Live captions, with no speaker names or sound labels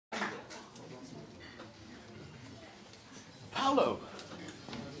Paolo.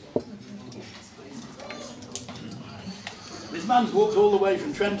 This man's walked all the way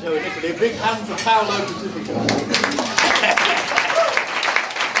from Trento in Italy. A big hand for Paolo Pacifico.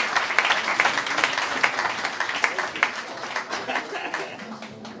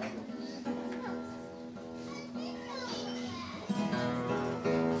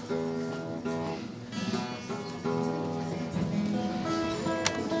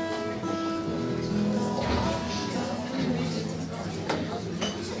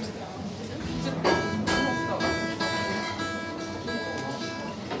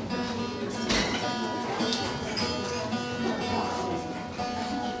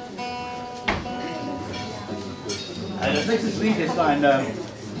 Das nächste Lied ist ein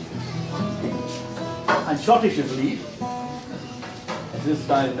schottisches Lied. Es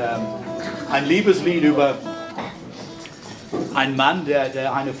ist ein Liebeslied über einen Mann,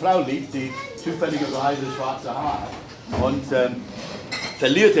 der eine Frau liebt, die zufälligerweise schwarze Haare hat. Und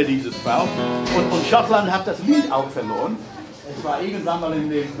verliert er diese Frau. Und Schottland hat das Lied auch verloren. Es war irgendwann mal in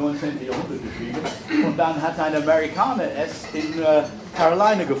dem 19. Jahrhundert geschrieben. Und dann hat ein Amerikaner es in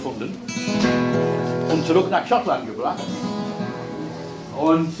Carolina gefunden und zurück nach Schottland gebracht.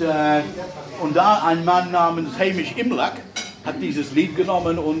 Und da ein Mann namens Hamish Imlach hat dieses Lied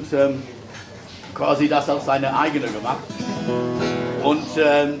genommen und quasi das als seine eigene gemacht. Und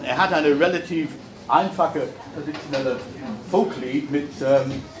er hat eine relativ einfache, traditionelle Folklied mit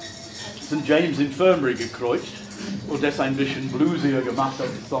St. James Infirmary gekreuzt und das ein bisschen bluesier gemacht, als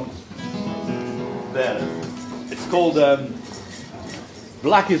es sonst wäre. It's called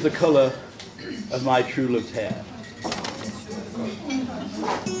Black is the Color of My True Love's Hair.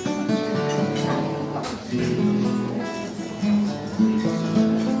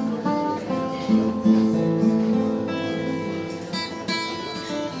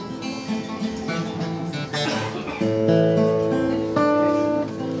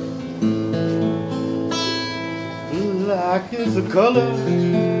 Black is the color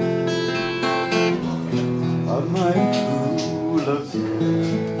of my true love's hair.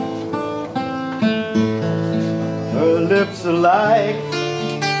 Her lips are like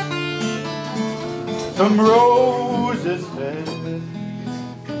some roses fair.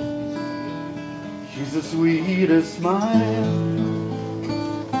 She's the sweetest smile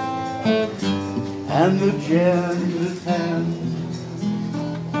and the gentlest hand.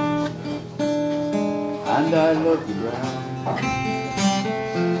 And I love the ground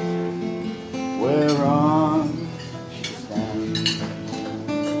whereon she stands.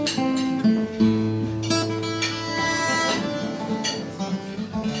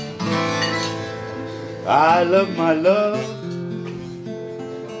 I love my love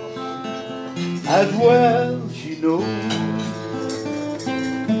as well she knows.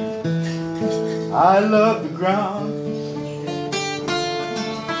 I love the ground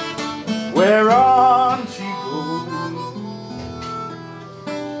whereon she goes.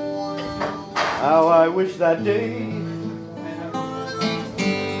 How I wish that day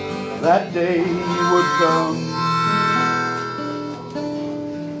would come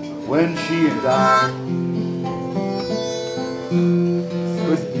when she and I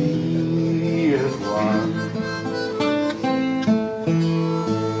could be as one.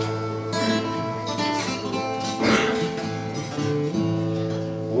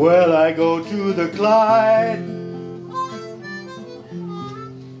 Well, I go to the Clyde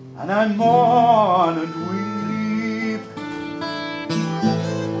and I mourn and weep,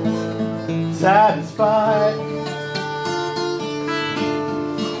 satisfied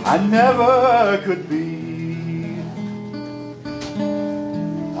I never could be.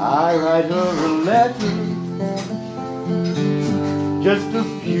 I write her a letter, just a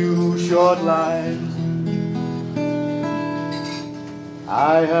few short lines.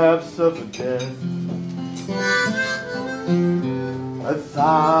 I have suffered death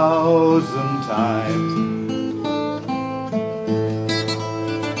 1,000 times.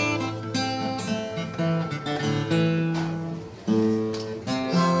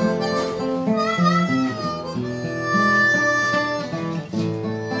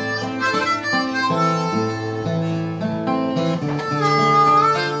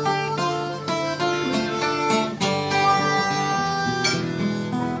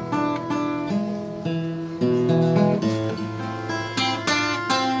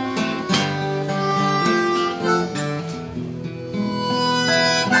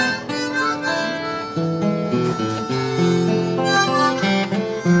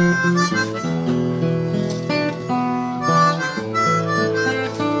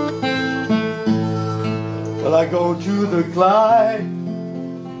 Well, I go to the Clyde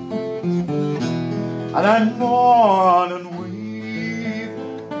and I mourn and weep,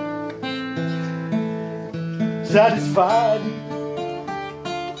 satisfied.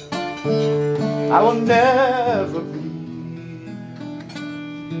 I will never be.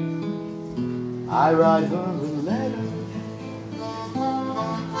 I write her a letter,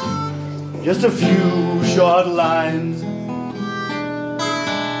 just a few short lines.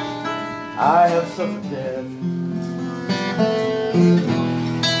 I have suffered death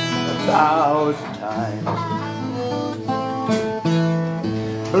 1,000 times.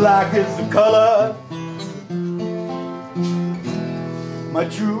 Black is the color my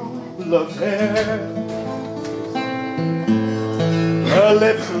true love's hair. Her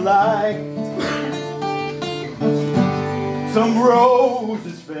lips are like some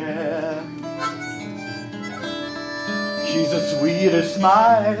roses fair. She's the sweetest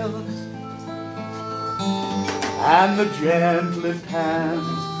smile and the gentlest hands.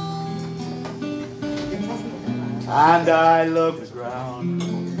 And I love the ground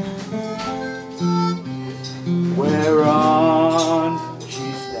whereon